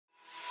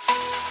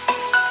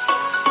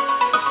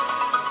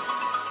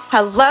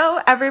Hello,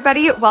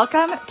 everybody.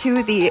 Welcome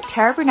to the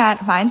Tara Burnett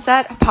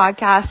Mindset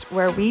Podcast,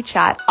 where we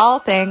chat all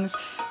things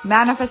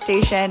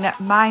manifestation,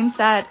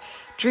 mindset,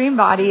 dream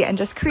body, and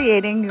just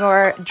creating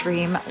your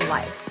dream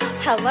life.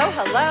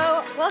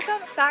 Hello. Welcome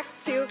back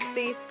to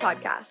the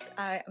podcast.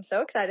 I am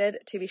so excited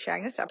to be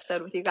sharing this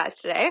episode with you guys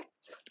today.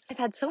 I've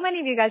had so many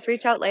of you guys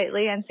reach out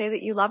lately and say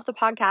that you love the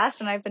podcast,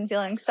 and I've been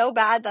feeling so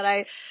bad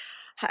that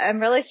I'm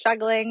really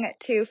struggling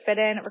to fit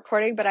in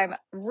recording, but I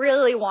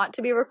really want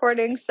to be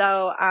recording.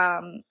 So,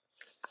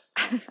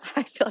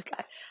 I feel like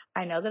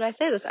I know that I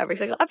say this every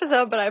single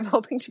episode, but I'm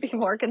hoping to be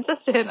more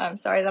consistent. I'm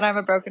sorry that I'm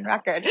a broken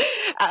record.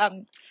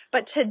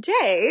 But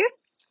today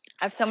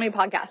I have so many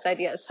podcast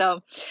ideas,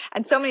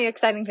 and so many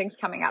exciting things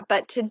coming up.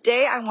 But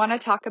today I want to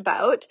talk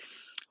about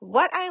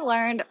what I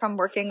learned from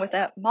working with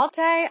a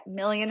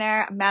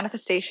multi-millionaire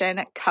manifestation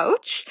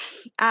coach.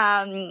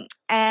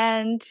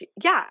 And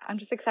yeah, I'm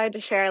just excited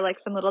to share like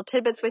some little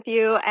tidbits with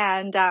you.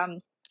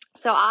 And,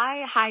 so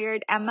I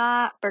hired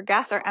Emma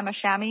Burgess or Emma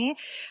Shamy.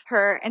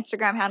 Her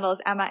Instagram handle is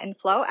Emma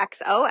Inflow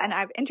XO, and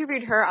I've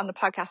interviewed her on the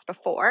podcast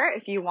before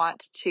if you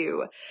want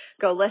to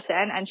go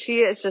listen. And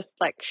she is just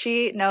like,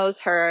 she knows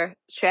her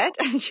shit,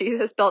 and she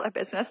has built a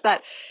business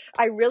that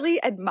I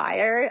really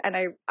admire, and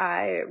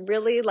I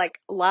really like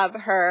love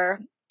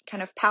her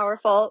kind of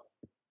powerful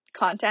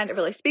content. It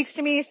really speaks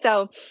to me.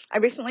 So I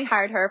recently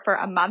hired her for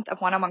a month of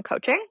one-on-one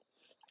coaching.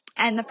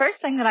 And the first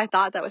thing that I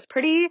thought that was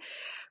pretty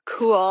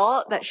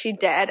cool that she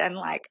did, and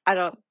like, I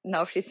don't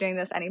know if she's doing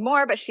this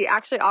anymore, but she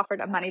actually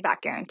offered a money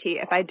back guarantee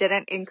if I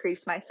didn't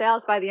increase my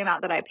sales by the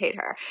amount that I paid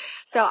her.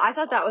 So I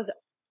thought that was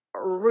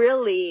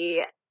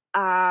really,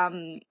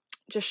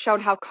 just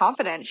showed how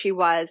confident she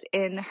was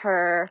in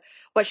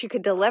what she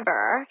could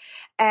deliver.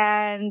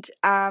 And,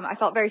 I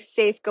felt very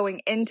safe going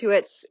into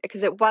it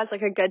because it was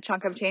like a good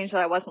chunk of change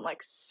that I wasn't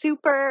like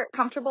super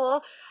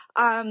comfortable,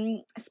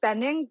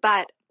 spending,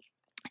 but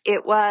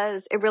it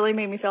really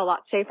made me feel a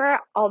lot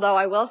safer. Although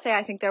I will say,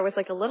 I think there was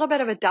like a little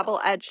bit of a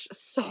double-edged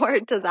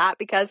sword to that,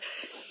 because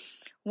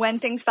when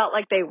things felt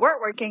like they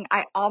weren't working,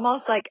 I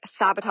almost like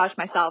sabotaged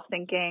myself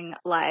thinking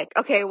like,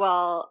 okay,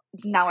 well,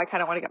 now I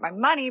kind of want to get my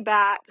money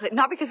back. Like,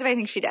 not because of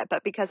anything she did,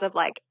 but because of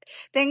like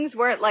things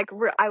weren't like,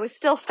 I was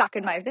still stuck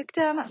in my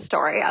victim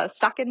story. I was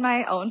stuck in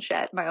my own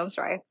shit, my own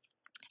story.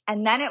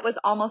 And then it was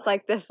almost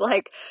like this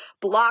like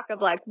block of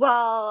like,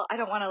 well, I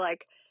don't want to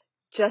like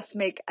just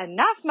make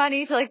enough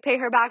money to like pay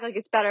her back. Like,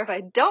 it's better if I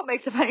don't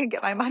make the money and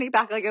get my money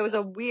back. Like, it was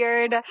a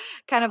weird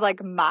kind of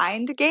like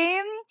mind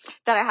game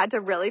that I had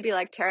to really be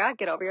like, Tara,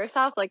 get over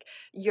yourself. Like,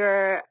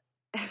 you're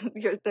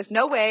there's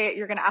no way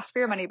you're going to ask for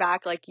your money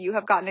back. Like, you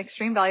have gotten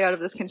extreme value out of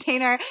this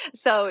container.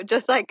 So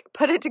just like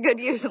put it to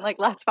good use and like,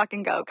 let's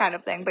fucking go kind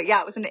of thing. But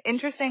yeah, it was an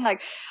interesting,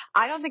 like,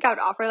 I don't think I would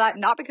offer that,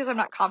 not because I'm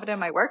not confident in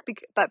my work,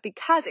 but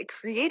because it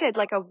created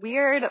like a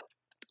weird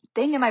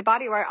thing in my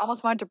body where I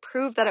almost wanted to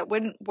prove that it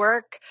wouldn't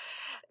work.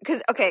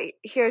 Because, okay,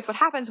 here's what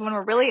happens when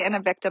we're really in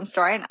a victim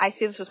story, and I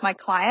see this with my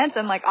clients,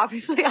 and like,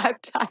 obviously I've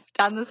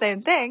done the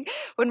same thing.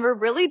 When we're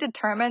really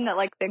determined that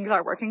like things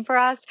are working for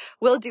us,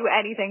 we'll do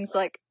anything to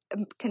like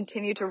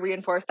continue to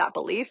reinforce that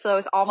belief. So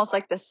it's almost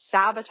like the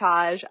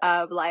sabotage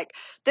of like,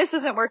 this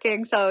isn't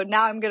working, so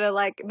now I'm gonna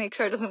like make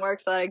sure it doesn't work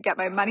so that I get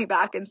my money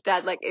back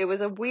instead. Like, it was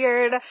a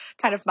weird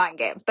kind of mind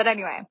game. But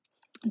anyway,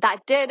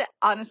 that did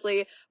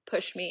honestly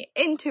push me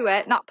into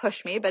it. Not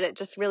push me, but it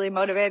just really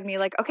motivated me.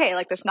 Like, okay,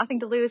 like there's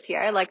nothing to lose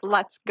here. Like,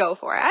 let's go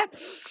for it.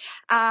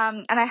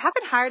 And I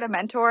haven't hired a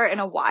mentor in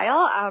a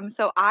while.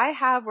 So I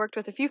have worked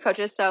with a few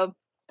coaches. So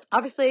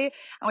obviously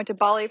I went to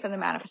Bali for the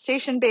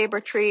Manifestation Babe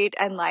retreat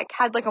and like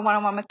had like a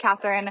one-on-one with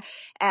Catherine,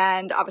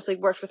 and obviously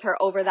worked with her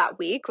over that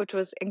week, which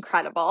was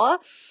incredible.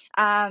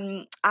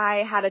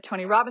 I had a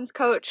Tony Robbins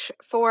coach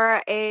for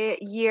a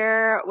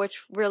year,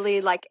 which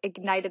really like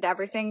ignited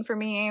everything for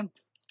me.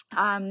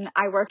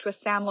 I worked with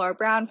Sam Laura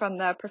Brown from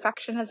the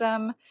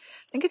Perfectionism. I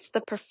think it's the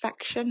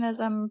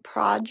Perfectionism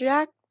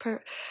Project.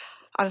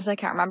 Honestly, I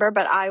can't remember,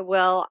 but I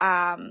will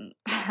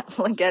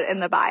link it in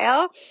the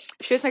bio.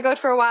 She was my coach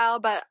for a while,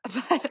 but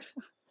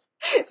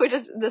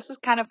this is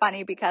kind of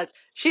funny because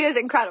she is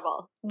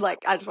incredible. Like,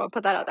 I just want to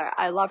put that out there.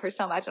 I love her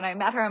so much, and I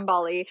met her in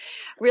Bali,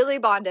 really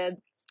bonded.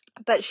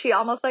 But she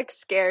almost like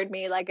scared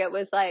me. Like, it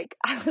was like,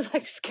 I was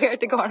like scared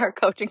to go on her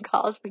coaching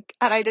calls,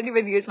 and I didn't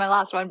even use my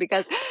last one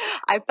because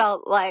I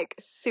felt like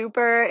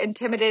super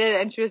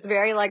intimidated, and she was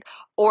very like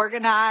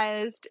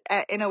organized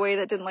in a way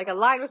that didn't like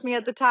align with me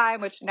at the time,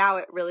 which now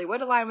it really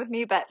would align with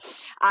me, but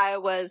I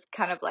was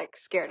kind of like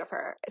scared of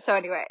her. So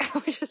anyway,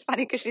 which is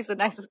funny because she's the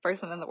nicest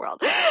person in the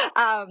world.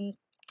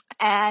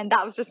 And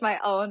that was just my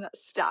own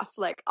stuff.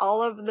 Like,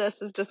 all of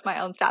this is just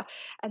my own stuff.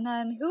 And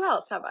then who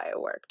else have I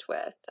worked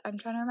with? I'm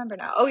trying to remember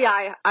now. Oh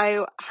yeah,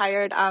 I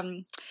hired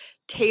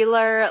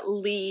Taylor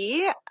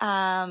Lee.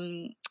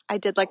 I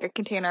did like a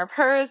container of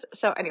hers.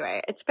 So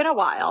anyway, it's been a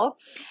while,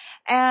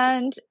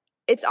 and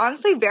it's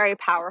honestly very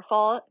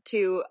powerful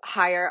to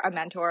hire a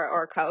mentor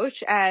or a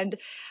coach. And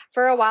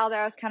for a while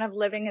there, I was kind of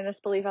living in this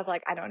belief of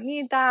like, I don't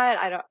need that.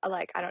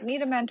 I don't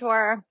need a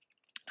mentor.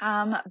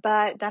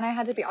 But then I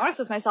had to be honest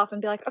with myself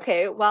and be like,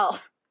 okay, well,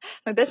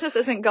 my business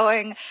isn't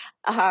going,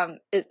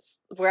 it's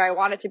where I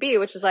want it to be,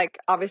 which is like,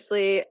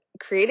 obviously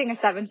creating a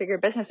 7-figure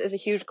business is a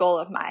huge goal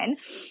of mine.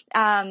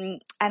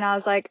 And I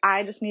was like,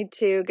 I just need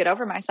to get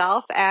over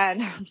myself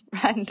and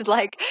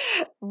like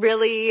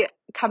really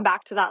come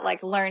back to that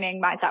like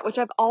learning mindset, which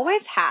I've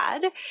always had.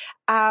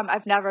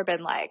 I've never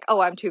been like,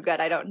 oh, I'm too good,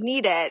 I don't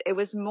need it. It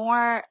was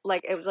more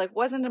like, it was like,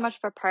 wasn't much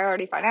of a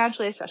priority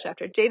financially, especially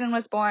after Jaden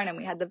was born and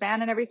we had the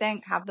van and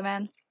everything, have the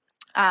van.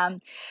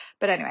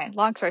 But anyway,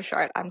 long story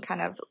short, I'm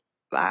kind of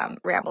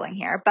rambling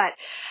here, but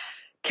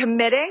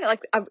committing,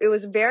 like it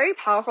was very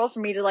powerful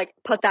for me to like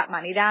put that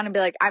money down and be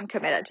like, I'm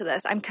committed to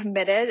this. I'm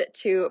committed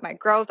to my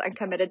growth. I'm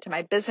committed to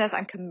my business.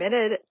 I'm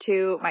committed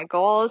to my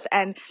goals.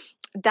 And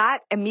that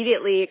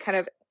immediately kind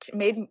of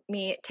made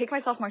me take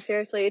myself more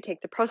seriously,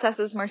 take the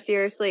processes more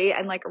seriously,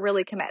 and like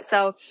really commit.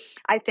 So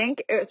I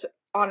think it's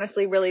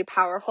honestly really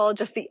powerful,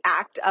 just the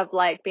act of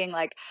like being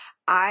like,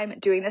 I'm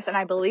doing this and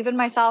I believe in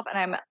myself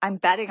and I'm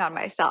betting on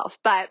myself.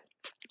 But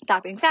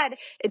that being said,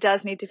 it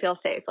does need to feel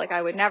safe. Like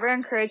I would never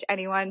encourage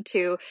anyone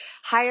to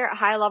hire a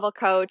high level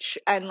coach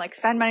and like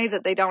spend money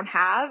that they don't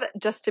have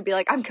just to be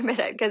like, I'm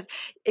committed. Because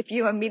if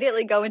you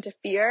immediately go into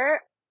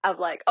fear of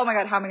like, oh my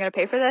God, how am I going to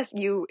pay for this?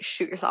 You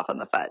shoot yourself in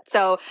the foot.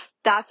 So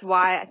that's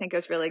why I think it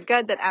was really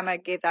good that Emma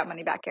gave that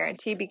money back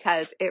guarantee,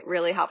 because it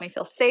really helped me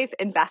feel safe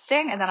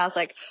investing. And then I was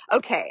like,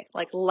 okay,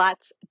 like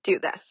let's do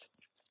this.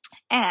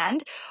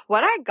 And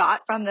what I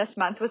got from this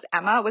month with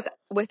Emma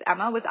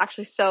was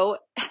actually so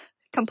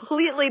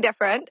completely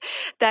different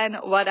than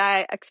what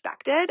I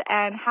expected.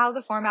 And how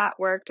the format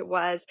worked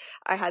was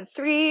I had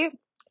 3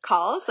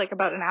 calls, like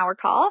about an hour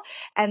call,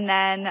 and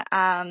then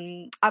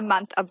a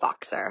month of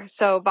Voxer.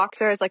 So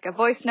Voxer is like a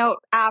voice note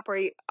app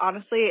where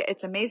honestly,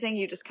 it's amazing.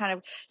 You just kind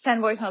of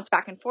send voice notes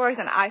back and forth.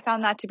 And I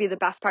found that to be the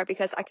best part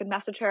because I could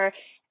message her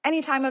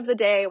any time of the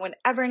day,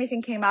 whenever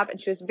anything came up,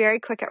 and she was very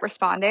quick at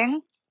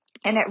responding.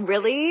 And it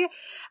really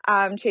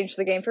changed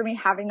the game for me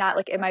having that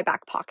like in my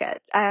back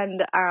pocket.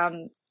 And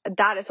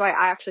that is why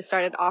I actually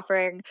started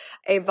offering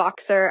a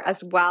Voxer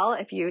as well.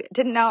 If you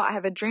didn't know, I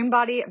have a Dream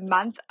Body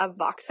month of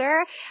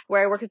Voxer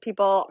where I work with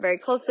people very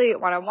closely,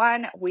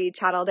 one-on-one. We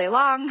chat all day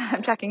long.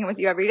 I'm checking in with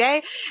you every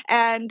day.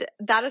 And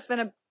that has been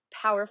a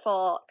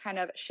powerful kind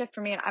of shift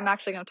for me. And I'm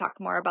actually going to talk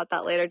more about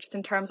that later, just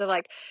in terms of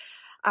like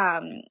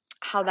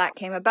how that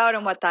came about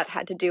and what that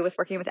had to do with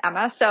working with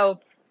Emma. So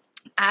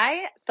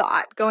I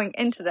thought going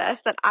into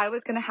this that I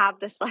was going to have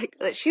this like,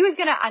 that she was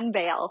going to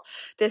unveil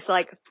this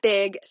like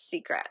big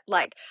secret.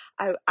 Like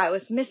I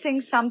was missing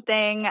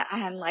something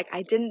and like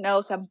I didn't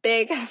know some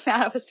big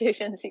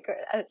manifestation secret.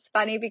 And it's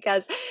funny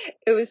because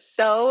it was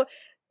so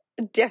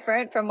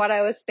different from what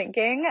I was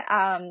thinking.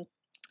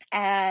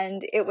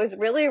 And it was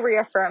really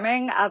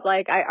reaffirming of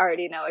like, I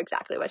already know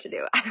exactly what to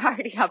do. I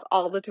already have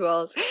all the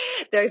tools.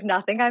 There's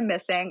nothing I'm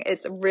missing.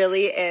 It's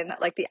really in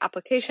like the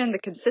application, the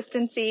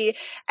consistency,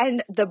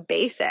 and the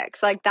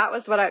basics. Like that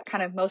was what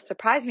kind of most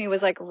surprised me,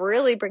 was like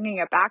really bringing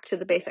it back to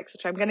the basics,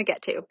 which I'm going to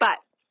get to. But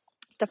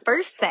the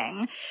first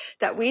thing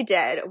that we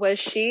did was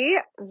she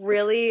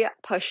really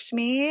pushed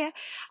me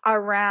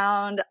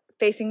around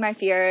facing my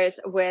fears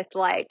with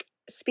like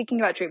speaking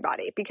about Dream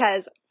Body,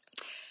 because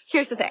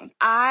here's the thing.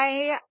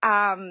 I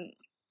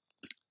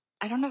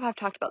don't know if I've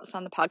talked about this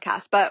on the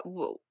podcast, but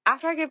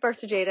after I gave birth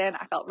to Jaden,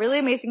 I felt really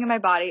amazing in my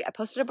body. I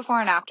posted a before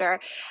and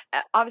after.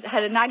 Obviously, I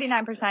had a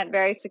 99%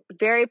 very,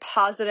 very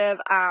positive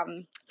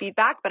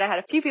feedback, but I had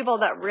a few people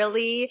that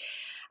really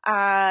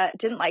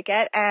didn't like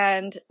it,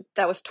 and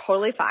that was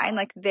totally fine.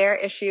 Like their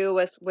issue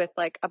was with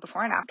like a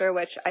before and after,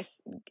 which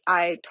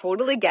I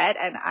totally get,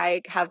 and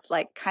I have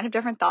like kind of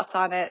different thoughts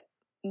on it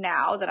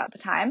now than at the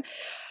time.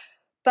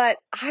 But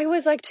I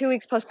was like 2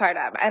 weeks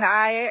postpartum and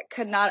I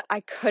could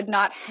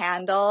not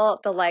handle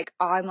the like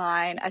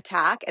online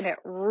attack, and it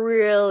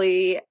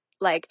really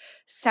like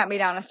sent me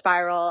down a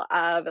spiral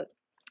of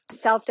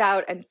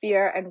self-doubt and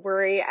fear and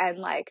worry. And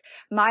like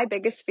my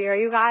biggest fear,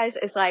 you guys,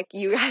 is like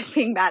you guys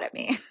being mad at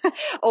me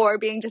or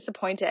being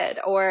disappointed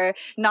or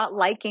not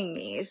liking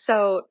me.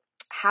 So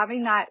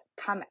having that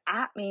come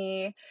at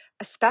me,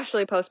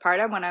 especially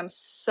postpartum when I'm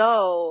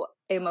so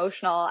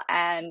emotional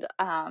and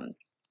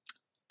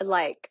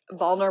like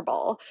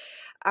vulnerable,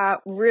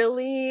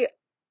 really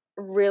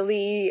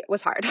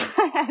was hard.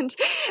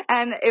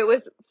 and it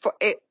was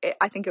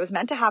I think it was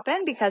meant to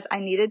happen because I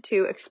needed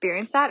to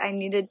experience that. I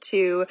needed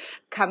to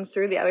come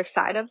through the other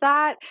side of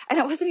that. And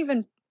it wasn't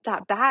even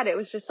that bad. It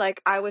was just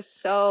like I was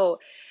so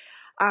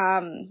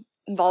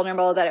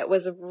vulnerable that it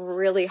was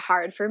really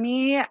hard for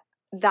me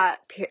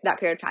that period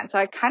of time. So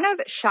I kind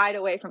of shied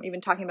away from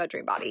even talking about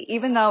Dream Body,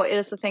 even though it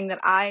is the thing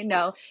that I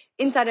know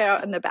inside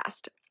out and the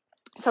best.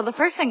 So the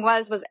first thing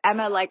was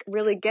Emma like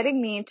really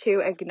getting me to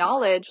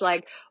acknowledge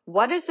like,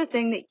 what is the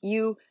thing that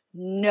you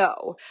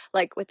know,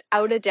 like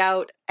without a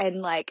doubt,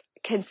 and like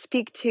can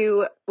speak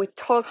to with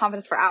total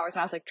confidence for hours. And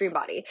I was like, Dream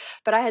Body.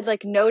 But I had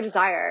like no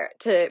desire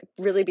to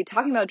really be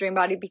talking about Dream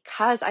Body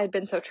because I had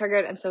been so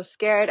triggered and so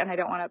scared, and I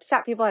don't want to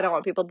upset people. I don't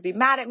want people to be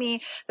mad at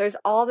me. There's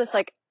all this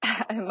like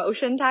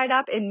emotion tied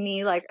up in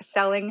me, like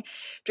selling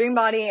Dream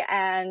Body.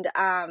 And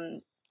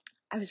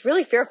I was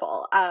really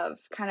fearful of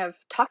kind of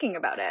talking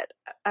about it.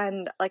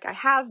 And like I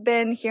have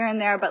been here and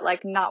there, but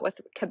like not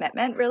with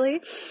commitment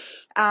really.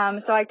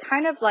 So I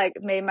kind of like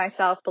made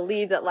myself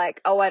believe that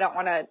like, oh, I don't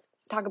want to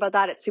talk about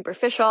that. It's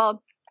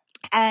superficial.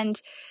 And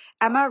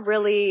Emma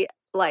really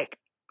like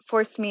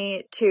forced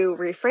me to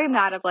reframe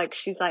that of like,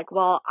 she's like,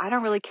 well, I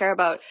don't really care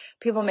about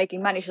people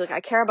making money. She's like,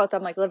 I care about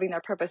them like living their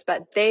purpose,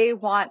 but they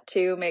want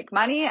to make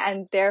money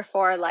and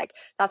therefore like,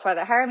 that's why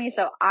they're hiring me.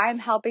 So I'm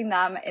helping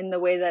them in the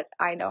way that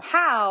I know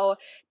how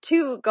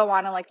to go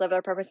on and like live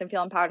their purpose and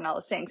feel empowered and all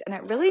those things. And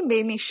it really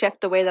made me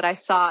shift the way that I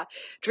saw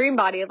Dream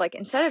Body of like,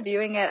 instead of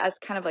viewing it as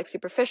kind of like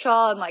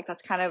superficial and like,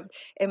 that's kind of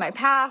in my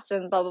past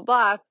and blah, blah,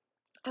 blah.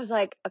 I was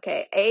like,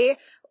 okay,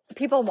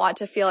 people want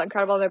to feel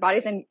incredible in their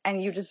bodies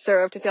and you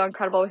deserve to feel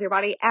incredible with your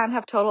body and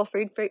have total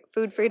food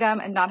freedom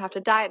and not have to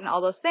diet and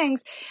all those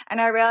things.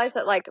 And I realized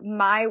that like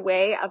my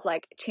way of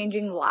like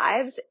changing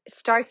lives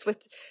starts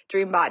with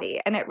Dream Body.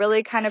 And it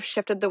really kind of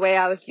shifted the way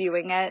I was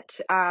viewing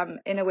it,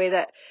 in a way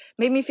that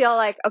made me feel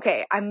like,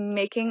 okay, I'm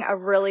making a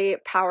really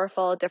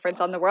powerful difference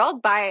on the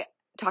world by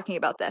talking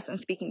about this and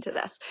speaking to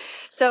this.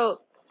 So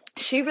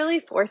she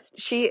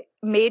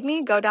made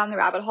me go down the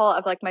rabbit hole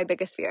of like my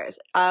biggest fears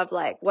of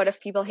like, what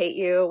if people hate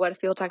you? What if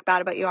people talk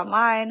bad about you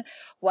online?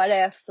 What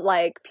if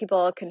like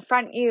people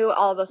confront you?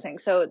 All of those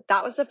things. So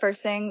that was the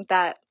first thing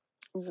that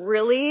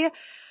really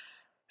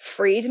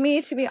freed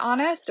me, to be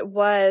honest,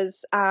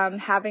 was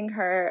having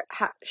her,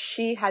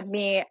 she had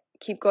me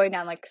keep going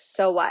down like,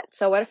 so what?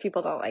 So what if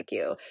people don't like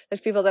you?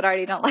 There's people that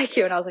already don't like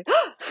you. And I was like,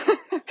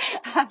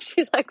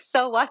 she's like,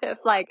 so what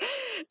if like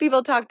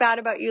people talk bad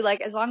about you?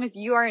 Like as long as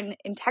you are in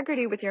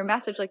integrity with your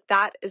message, like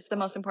that is the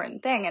most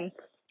important thing. And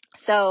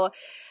so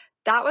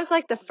that was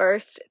like the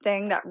first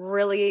thing that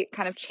really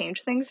kind of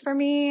changed things for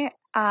me,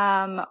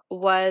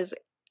 was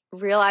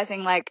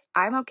realizing like,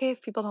 I'm okay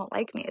if people don't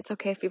like me. It's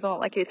okay if people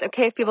don't like you. It's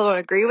okay if people don't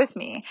agree with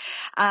me.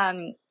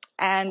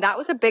 And that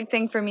was a big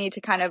thing for me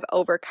to kind of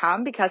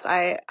overcome because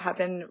I have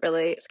been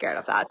really scared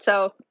of that.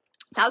 So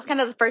that was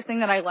kind of the first thing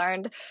that I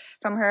learned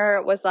from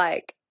her was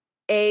like,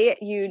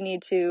 you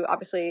need to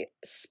obviously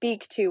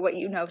speak to what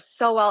you know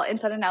so well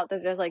inside and out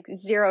that there's like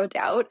zero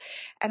doubt.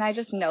 And I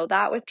just know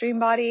that with Dream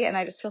Body. And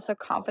I just feel so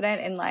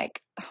confident in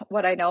like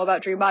what I know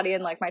about Dream Body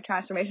and like my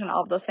transformation,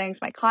 all of those things,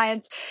 my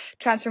clients'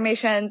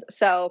 transformations.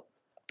 So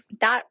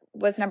that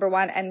was number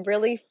one, and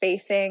really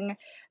facing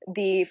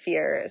the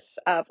fears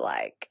of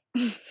like,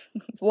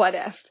 what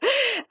if?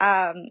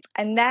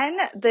 And then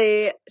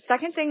the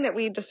second thing that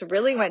we just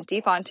really went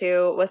deep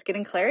onto was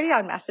getting clarity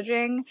on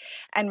messaging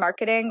and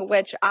marketing,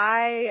 which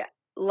I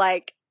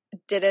like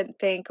didn't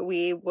think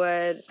we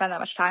would spend that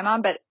much time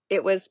on, but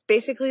it was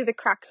basically the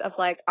crux of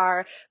like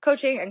our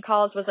coaching and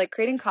calls was like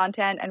creating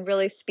content and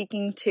really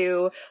speaking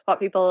to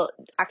what people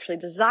actually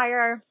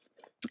desire.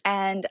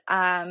 And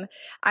I'm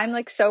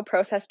like so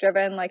process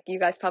driven. Like you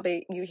guys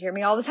you hear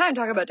me all the time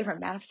talk about different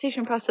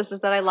manifestation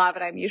processes that I love,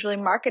 and I'm usually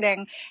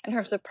marketing in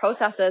terms of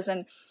processes.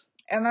 And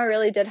Emma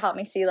really did help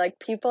me see like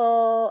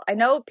I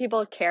know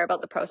people care about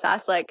the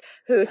process, like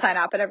who sign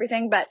up and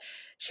everything, but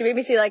she made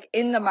me see like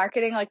in the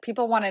marketing, like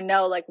people want to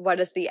know like what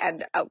is the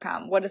end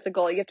outcome? What is the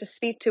goal? You have to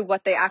speak to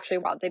what they actually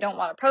want. They don't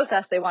want a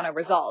process. They want a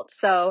result.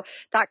 So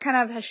that kind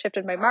of has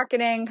shifted my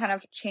marketing, kind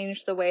of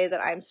changed the way that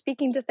I'm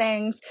speaking to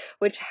things,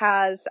 which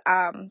has,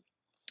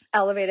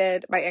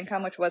 elevated my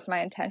income, which was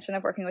my intention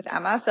of working with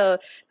Emma. So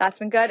that's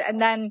been good.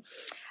 And then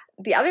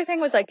the other thing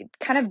was like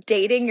kind of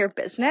dating your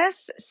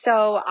business.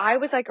 So I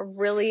was like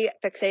really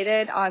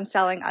fixated on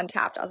selling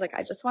Untapped. I was like,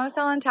 I just want to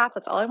sell Untapped.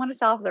 That's all I want to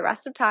sell for the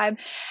rest of time.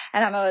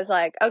 And Emma was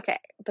like, okay,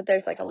 but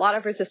there's like a lot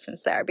of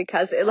resistance there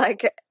because it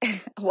like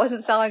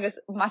wasn't selling as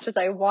much as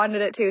I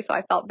wanted it to. So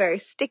I felt very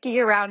sticky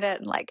around it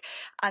and like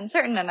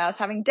uncertain, and I was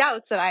having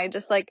doubts, and I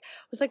just like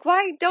was like,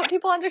 why don't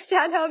people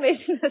understand how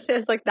amazing this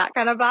is? Like that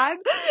kind of vibe,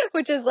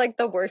 which is like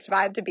the worst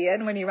vibe to be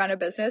in when you run a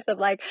business of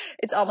like,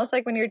 it's almost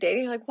like when you're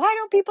dating, you're like, why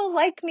don't people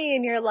like me?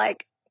 And you're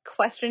like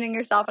questioning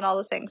yourself and all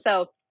those things.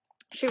 So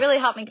she really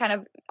helped me kind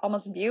of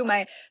almost view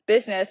my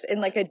business in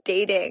like a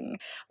dating,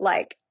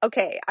 like,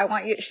 okay,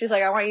 she's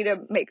like, I want you to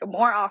make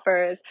more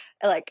offers.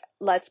 Like,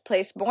 let's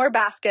place more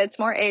baskets,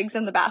 more eggs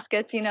in the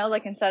baskets,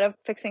 like instead of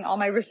fixing all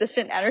my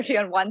resistant energy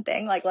on one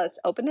thing, like let's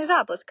open it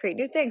up. Let's create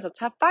new things.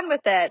 Let's have fun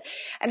with it.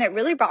 And it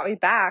really brought me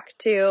back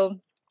to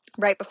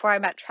right before I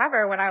met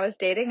Trevor when I was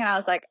dating, and I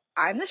was like,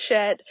 I'm the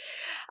shit.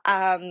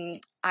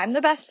 I'm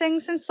the best thing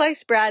since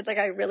sliced bread. Like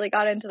I really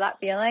got into that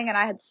feeling, and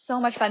I had so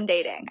much fun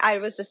dating. I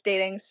was just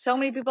dating so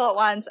many people at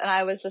once, and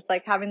I was just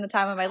like having the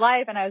time of my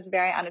life, and I was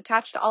very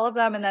unattached to all of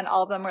them. And then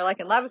all of them were like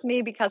in love with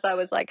me because I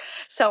was like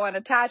so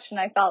unattached and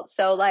I felt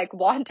so like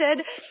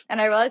wanted. And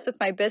I realized with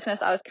my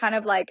business, I was kind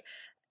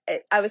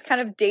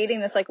of dating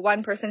this like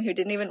one person who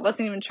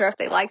wasn't even sure if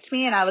they liked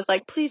me. And I was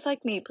like, please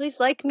like me, please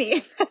like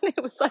me. And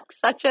it was like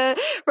such a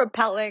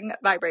repelling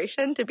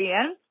vibration to be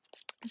in.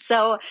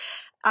 So,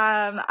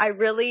 and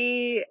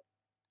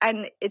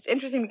it's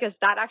interesting because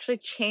that actually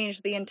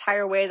changed the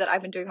entire way that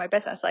I've been doing my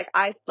business.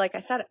 I think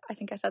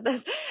I said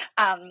this.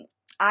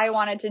 I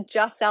wanted to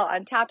just sell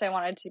untapped. I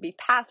wanted to be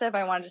passive.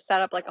 I wanted to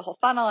set up like a whole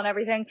funnel and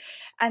everything.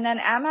 And then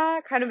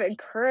Emma kind of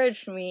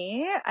encouraged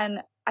me, and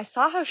I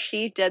saw how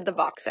she did the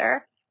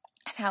Voxer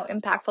and how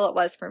impactful it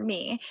was for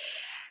me.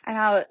 And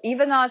how,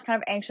 even though I was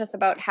kind of anxious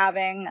about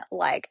having,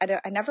 like,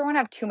 I never want to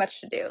have too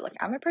much to do. Like,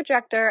 I'm a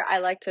projector. I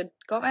like to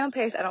go at my own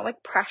pace. I don't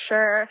like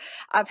pressure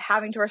of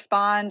having to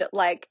respond,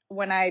 like,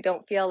 when I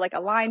don't feel like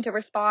aligned to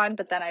respond,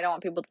 but then I don't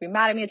want people to be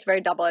mad at me. It's a very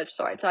double-edged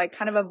sword. So I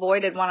kind of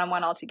avoided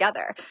one-on-one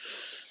altogether.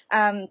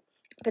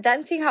 But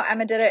then seeing how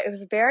Emma did it, it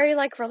was very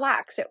like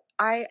relaxed.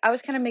 I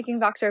was kind of making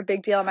Voxer a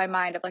big deal in my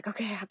mind of like,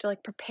 okay, I have to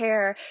like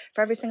prepare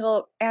for every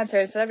single answer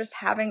instead of just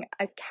having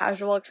a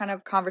casual kind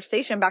of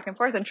conversation back and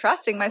forth and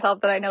trusting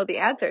myself that I know the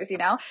answers, you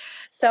know?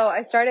 So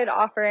I started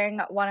offering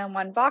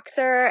one-on-one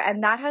Voxer,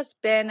 and that has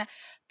been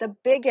the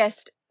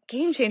biggest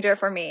game changer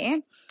for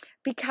me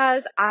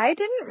because I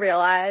didn't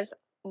realize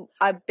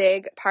a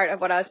big part of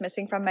what I was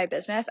missing from my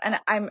business. And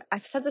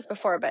I've said this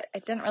before, but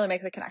it didn't really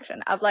make the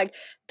connection of like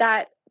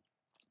that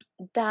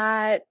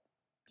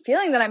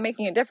feeling that I'm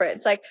making a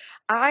difference. Like,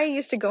 I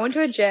used to go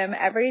into a gym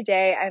every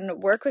day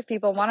and work with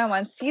people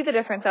one-on-one, see the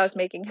difference I was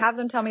making, have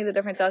them tell me the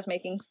difference I was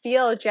making,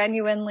 feel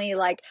genuinely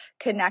like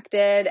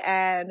connected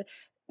and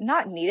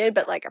not needed,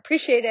 but like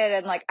appreciated.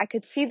 And like, I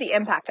could see the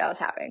impact I was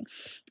having.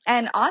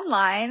 And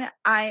online,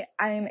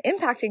 I'm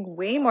impacting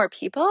way more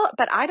people,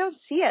 but I don't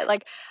see it.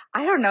 Like,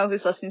 I don't know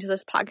who's listening to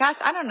this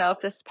podcast. I don't know if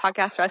this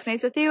podcast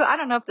resonates with you. I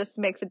don't know if this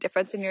makes a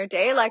difference in your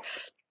day. Like,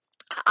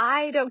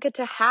 I don't get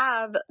to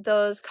have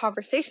those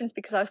conversations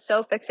because I was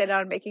so fixated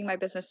on making my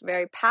business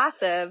very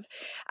passive,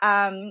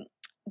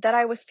 that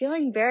I was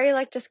feeling very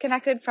like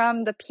disconnected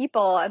from the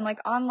people. And like,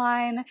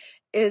 online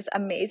is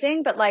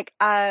amazing, but like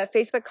a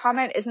Facebook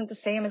comment isn't the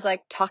same as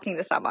like talking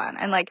to someone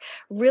and like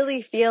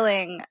really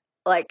feeling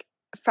like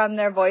from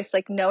their voice,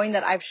 like knowing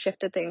that I've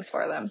shifted things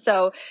for them.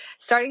 So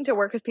starting to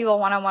work with people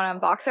one-on-one on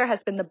Voxer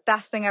has been the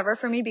best thing ever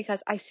for me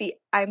because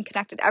I'm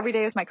connected every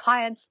day with my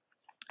clients.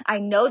 I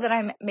know that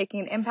I'm making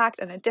an impact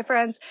and a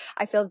difference.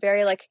 I feel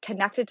very like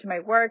connected to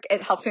my work.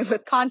 It helps me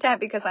with content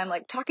because I'm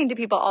like talking to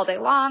people all day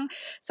long.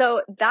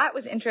 So that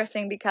was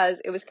interesting because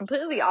it was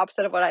completely the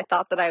opposite of what I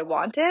thought that I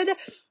wanted.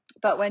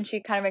 But when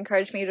she kind of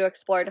encouraged me to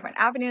explore different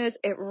avenues,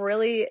 it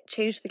really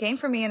changed the game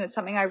for me. And it's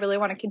something I really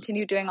want to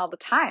continue doing all the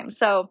time.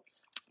 So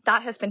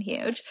that has been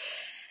huge.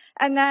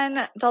 And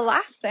then the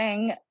last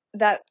thing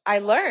that I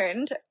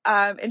learned,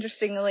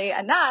 interestingly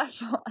enough,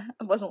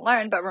 it wasn't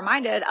learned, but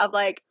reminded of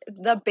like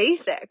the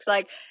basics.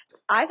 Like,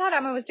 I thought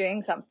Emma was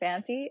doing some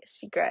fancy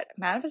secret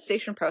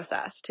manifestation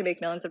process to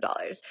make millions of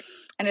dollars.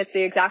 And it's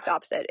the exact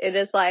opposite. It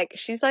is like,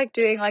 she's like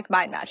doing like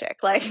mind magic,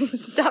 like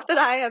stuff that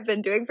I have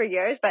been doing for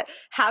years, but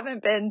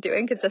haven't been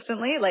doing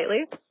consistently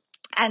lately.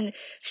 And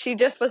she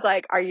just was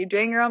like, are you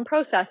doing your own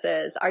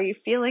processes? Are you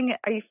feeling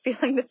the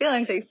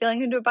feelings? Are you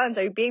feeling into abundance?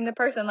 Are you being the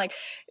person? Like,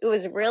 it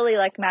was really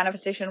like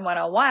manifestation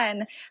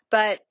 101.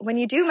 But when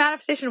you do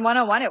manifestation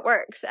 101, it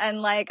works.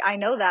 And like, I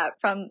know that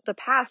from the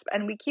past,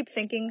 and we keep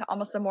thinking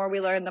almost the more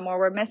we learn, the more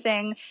we're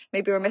missing.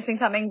 Maybe we're missing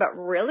something, but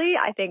really,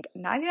 I think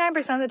 99%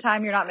 of the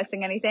time you're not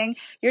missing anything.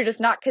 You're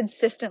just not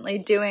consistently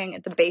doing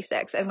the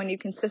basics. And when you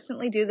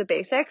consistently do the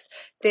basics,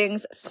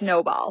 things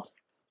snowball.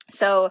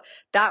 So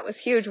that was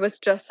huge, was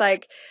just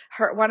like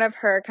one of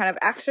her kind of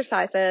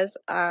exercises,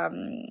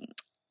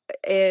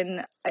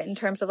 in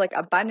terms of like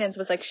abundance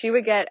was like, she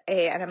would get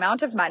an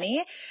amount of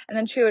money, and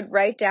then she would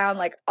write down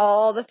like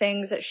all the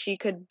things that she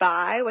could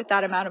buy with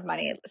that amount of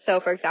money.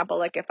 So for example,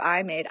 like if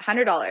I made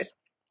 $100,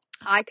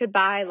 I could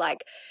buy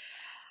like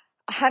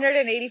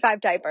 185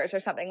 diapers or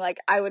something. Like,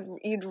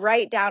 you'd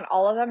write down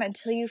all of them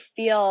until you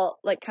feel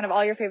like kind of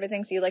all your favorite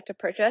things you like to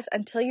purchase,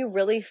 until you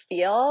really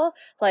feel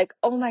like,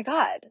 oh my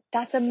God,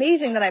 that's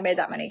amazing that I made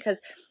that money. Cause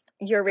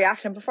your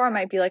reaction before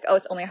might be like, oh,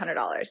 it's only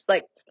 $100.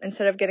 Like,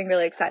 instead of getting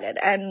really excited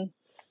and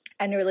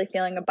really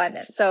feeling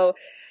abundant. So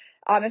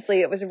honestly,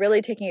 it was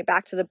really taking it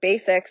back to the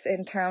basics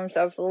in terms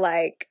of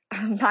like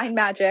mind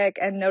magic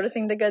and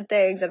noticing the good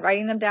things and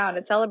writing them down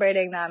and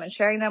celebrating them and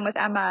sharing them with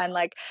Emma. And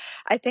like,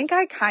 I think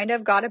I kind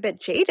of got a bit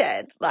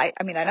jaded. Like,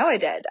 I mean, I know I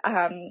did,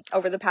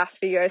 over the past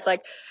few years.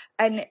 Like,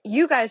 and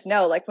you guys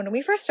know, like when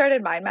we first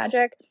started mind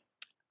magic,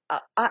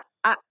 I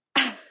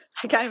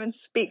can't even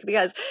speak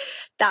because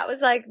that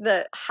was like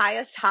the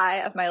highest high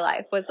of my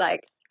life. Was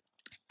like,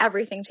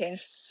 everything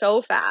changed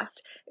so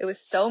fast. It was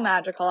so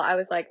magical. I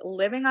was like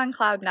living on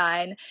cloud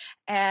 9,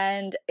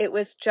 and it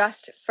was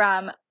just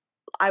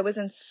I was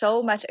in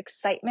so much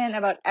excitement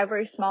about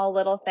every small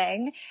little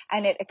thing,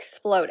 and it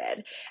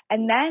exploded.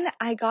 And then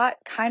I got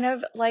kind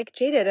of like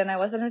jaded, and I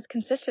wasn't as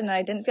consistent, and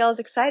I didn't feel as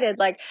excited.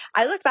 Like,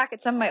 I look back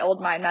at some of my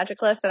old mind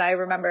magic lists, and I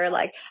remember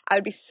like, I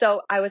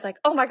was like,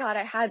 oh my God,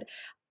 I had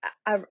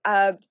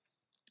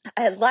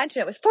lunch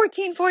and it was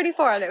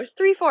 14:44 and it was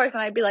 3 fours,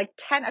 and I'd be like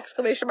 10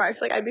 exclamation marks.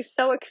 Like, I'd be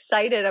so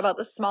excited about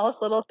the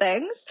smallest little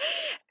things.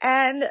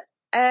 And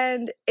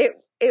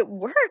it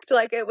worked.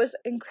 Like, it was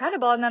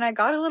incredible. And then I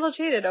got a little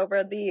jaded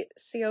over the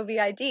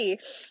COVID.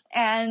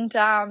 And,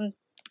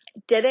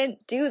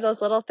 didn't do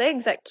those little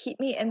things that keep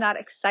me in that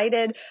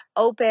excited,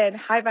 open,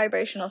 high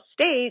vibrational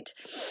state.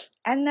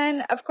 And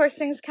then, of course,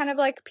 things kind of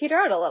like peter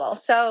out a little.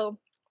 So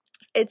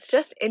it's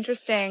just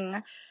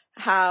interesting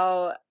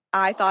how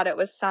I thought it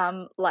was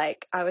I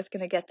was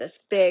going to get this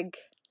big,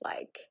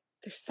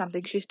 there's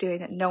something she's doing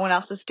that no one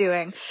else is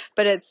doing,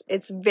 but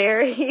it's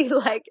very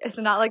it's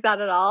not like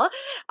that at all.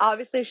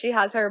 Obviously she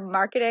has her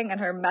marketing and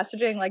her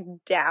messaging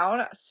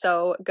down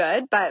so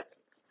good, but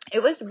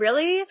it was a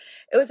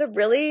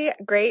really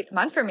great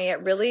month for me.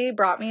 It really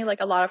brought me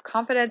a lot of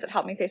confidence. It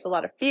helped me face a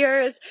lot of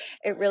fears.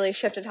 It really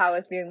shifted how I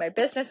was viewing my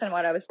business and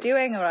what I was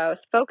doing and what I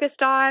was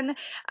focused on.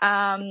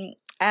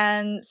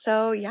 And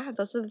so, yeah,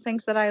 those are the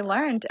things that I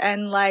learned.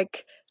 And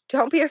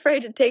don't be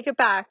afraid to take it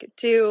back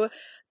to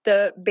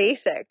the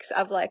basics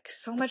of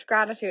so much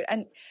gratitude.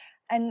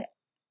 And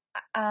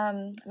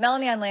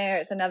Melanie Ann Layer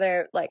is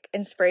another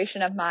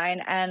inspiration of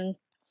mine. And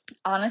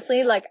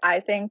honestly, I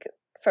think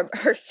from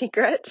her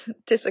secret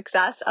to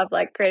success of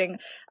creating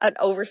an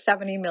over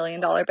 $70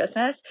 million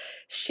business,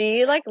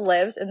 she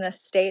lives in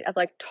this state of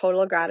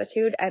total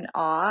gratitude and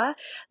awe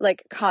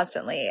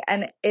constantly.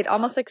 And it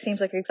almost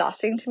seems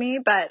exhausting to me,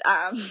 but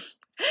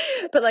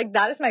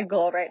that is my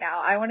goal right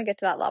now. I want to get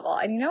to that level.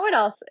 And you know what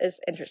else is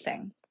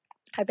interesting?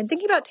 I've been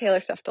thinking about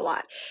Taylor Swift a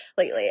lot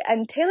lately.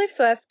 And Taylor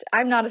Swift,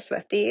 I'm not a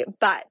Swiftie,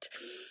 but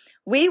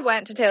I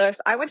went to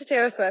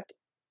Taylor Swift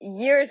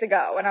years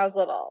ago when I was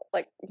little,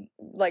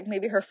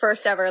 maybe her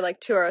first ever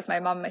tour with my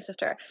mom and my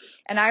sister.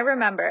 And I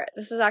remember,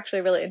 this is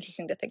actually really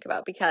interesting to think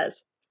about, because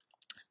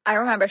I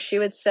remember she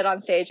would sit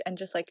on stage and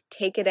just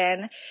take it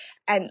in,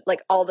 and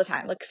all the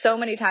time, so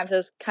many times it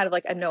was kind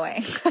of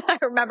annoying. I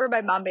remember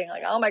my mom being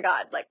oh my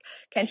God,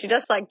 can she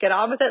just get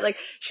on with it?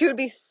 She would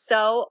be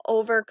so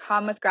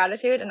overcome with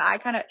gratitude. And I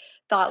kind of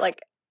thought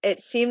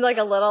it seemed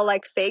a little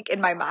fake in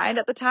my mind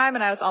at the time.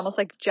 And I was almost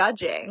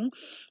judging,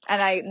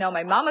 and I know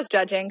my mom was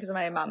judging because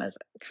my mom is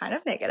kind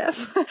of negative.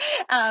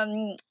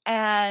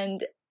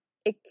 And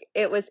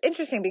it was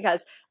interesting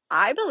because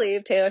I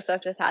believe Taylor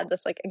Swift has had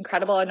this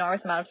incredible,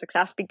 enormous amount of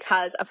success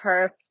because of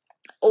her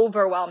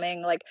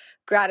overwhelming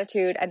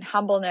gratitude and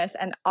humbleness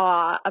and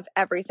awe of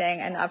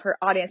everything and of her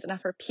audience and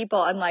of her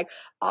people. And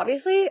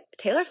obviously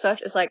Taylor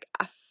Swift is a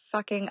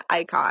fucking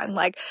icon,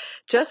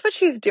 just what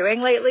she's doing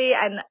lately.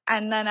 And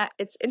then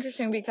it's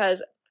interesting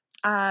because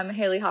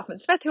Haley Hoffman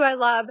Smith, who I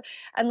love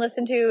and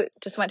listen to,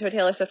 just went to a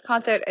Taylor Swift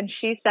concert, and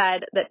she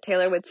said that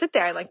Taylor would sit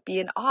there and be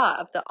in awe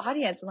of the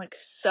audience and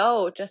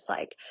so just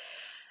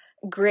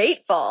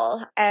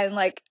grateful and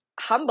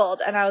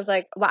humbled. And I was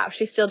wow,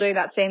 she's still doing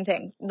that same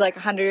thing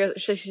 100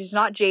 years. She's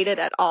not jaded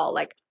at all.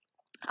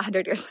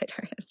 100 years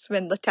later, it's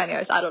been 10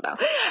 years, I don't know.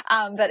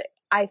 But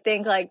I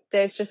think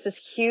there's just this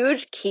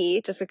huge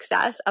key to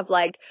success of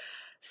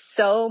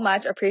so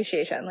much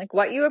appreciation.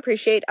 What you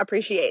appreciate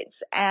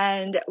appreciates.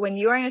 And when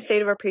you are in a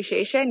state of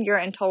appreciation, you're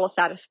in total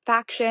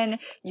satisfaction.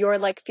 You're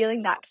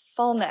feeling that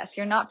fullness.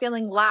 You're not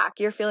feeling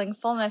lack. You're feeling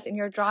fullness, and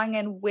you're drawing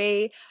in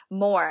way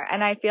more.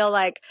 And I feel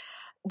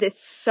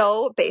it's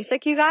so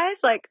basic, you guys.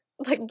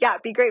 Yeah,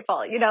 be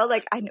grateful.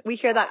 We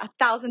hear that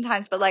 1,000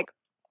 times, but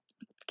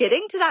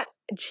getting to that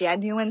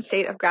genuine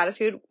state of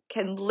gratitude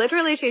can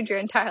literally change your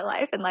entire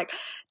life. And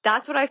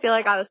that's what I feel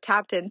I was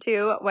tapped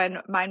into when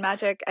Mind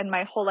Magic and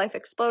my whole life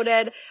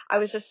exploded. I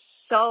was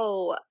just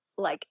so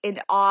in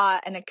awe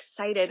and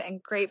excited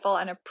and grateful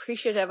and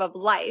appreciative of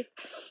life.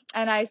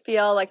 And I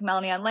feel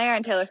Melanie Ann Layer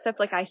and Taylor Swift,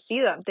 I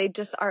see them.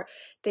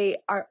 They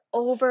are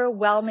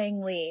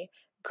overwhelmingly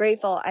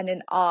grateful and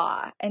in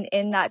awe and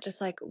in that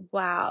just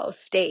wow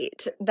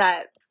state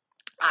that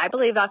I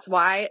believe that's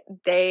why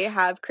they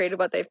have created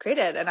what they've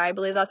created. And I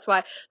believe that's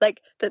why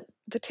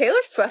the Taylor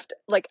Swift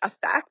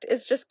effect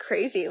is just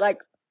crazy.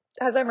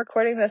 As I'm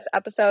recording this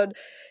episode,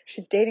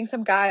 she's dating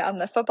some guy on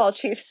the football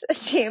Chiefs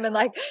team, and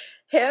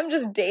him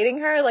just dating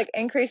her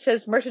increased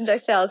his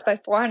merchandise sales by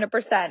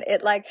 400%.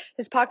 It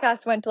his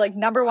podcast went to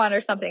number one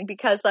or something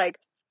because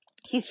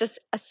he's just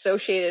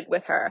associated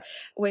with her.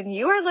 When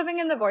you are living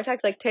in the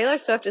vortex, Taylor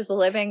Swift is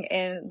living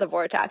in the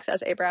vortex,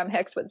 as Abraham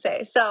Hicks would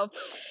say. So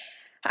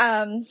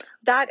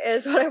that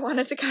is what I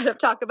wanted to kind of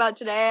talk about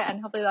today,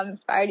 and hopefully that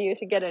inspired you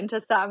to get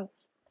into some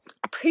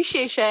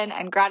appreciation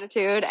and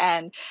gratitude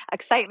and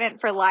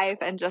excitement for life.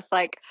 And just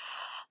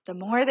the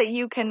more that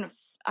you can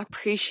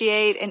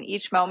appreciate in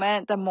each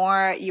moment, the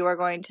more you are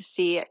going to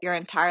see your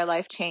entire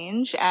life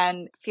change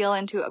and feel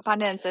into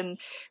abundance and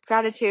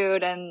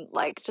gratitude and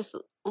just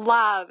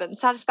love and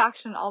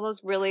satisfaction, all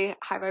those really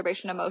high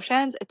vibration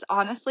emotions. It's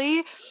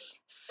honestly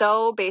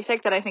so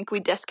basic that I think we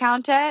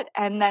discount it,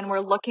 and then we're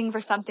looking for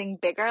something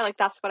bigger.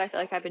 That's what I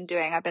feel I've been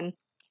doing. I've been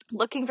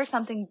looking for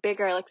something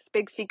bigger, this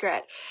big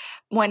secret,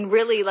 when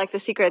really the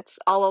secrets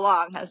all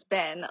along has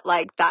been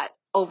that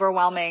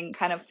overwhelming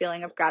kind of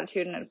feeling of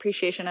gratitude and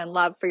appreciation and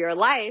love for your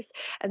life.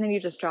 And then you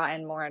just draw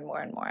in more and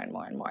more and more and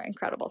more and more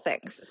incredible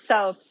things.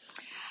 So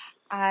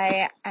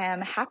I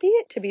am happy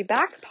to be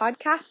back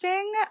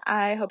podcasting.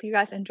 I hope you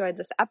guys enjoyed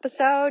this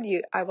episode.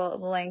 I will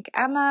link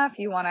Emma if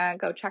you want to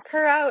go check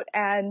her out.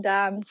 And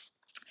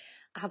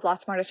I have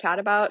lots more to chat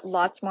about,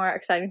 lots more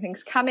exciting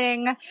things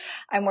coming.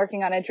 I'm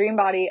working on a Dream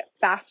Body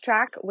Fast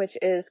Track, which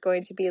is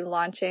going to be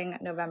launching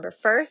November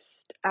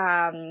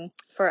 1st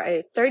for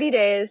a 30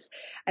 days.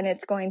 And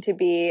it's going to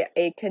be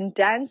a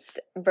condensed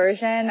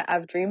version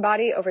of Dream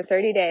Body over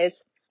 30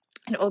 days.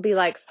 And it will be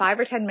like 5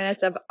 or 10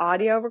 minutes of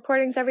audio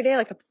recordings every day,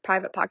 like a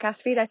private podcast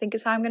feed, I think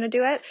is how I'm going to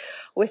do it,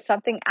 with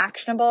something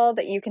actionable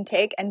that you can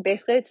take. And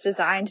basically it's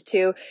designed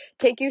to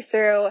take you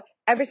through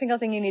every single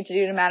thing you need to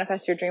do to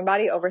manifest your dream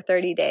body over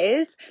 30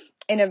 days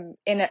in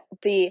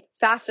the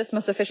fastest,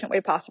 most efficient way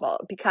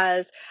possible,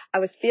 because I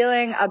was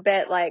feeling a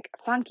bit like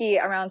funky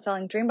around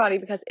selling Dream Body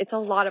because it's a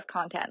lot of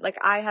content. Like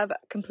I have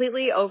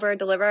completely over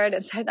delivered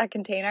inside that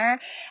container.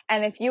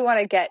 And if you want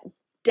to get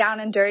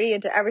down and dirty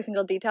into every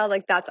single detail,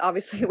 like that's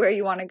obviously where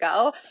you want to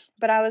go.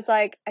 But I was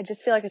like, I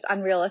just feel like it's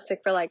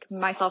unrealistic for like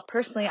myself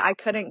personally. I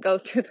couldn't go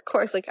through the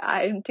course. Like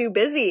I'm too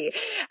busy.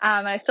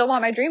 And I still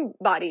want my dream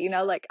body, you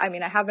know, like, I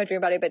mean, I have my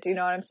dream body, but do you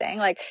know what I'm saying?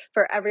 Like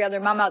for every other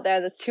mom out there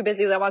that's too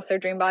busy that wants their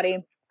dream body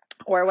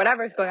or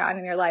whatever's going on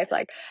in your life,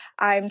 like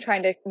I'm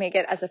trying to make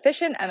it as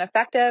efficient and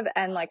effective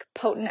and like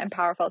potent and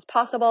powerful as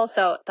possible.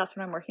 So that's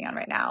what I'm working on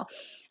right now.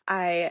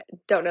 I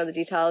don't know the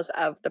details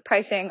of the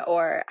pricing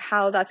or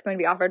how that's going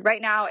to be offered.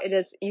 Right now,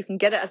 you can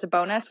get it as a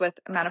bonus with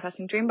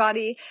Manifesting Dream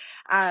Body.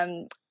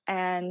 And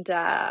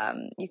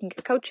you can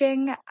get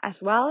coaching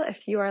as well.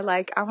 If you are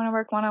like, I want to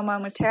work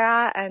one-on-one with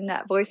Tara and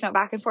voice note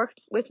back and forth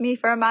with me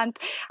for a month,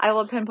 I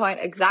will pinpoint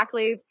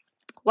exactly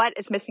what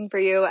is missing for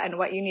you and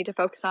what you need to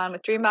focus on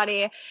with Dream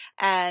Body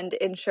and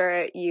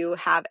ensure you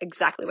have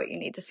exactly what you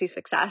need to see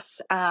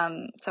success.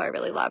 So I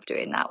really love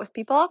doing that with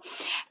people.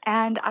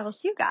 And I will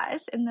see you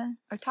guys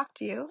talk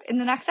to you in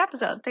the next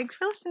episode. Thanks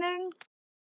for listening.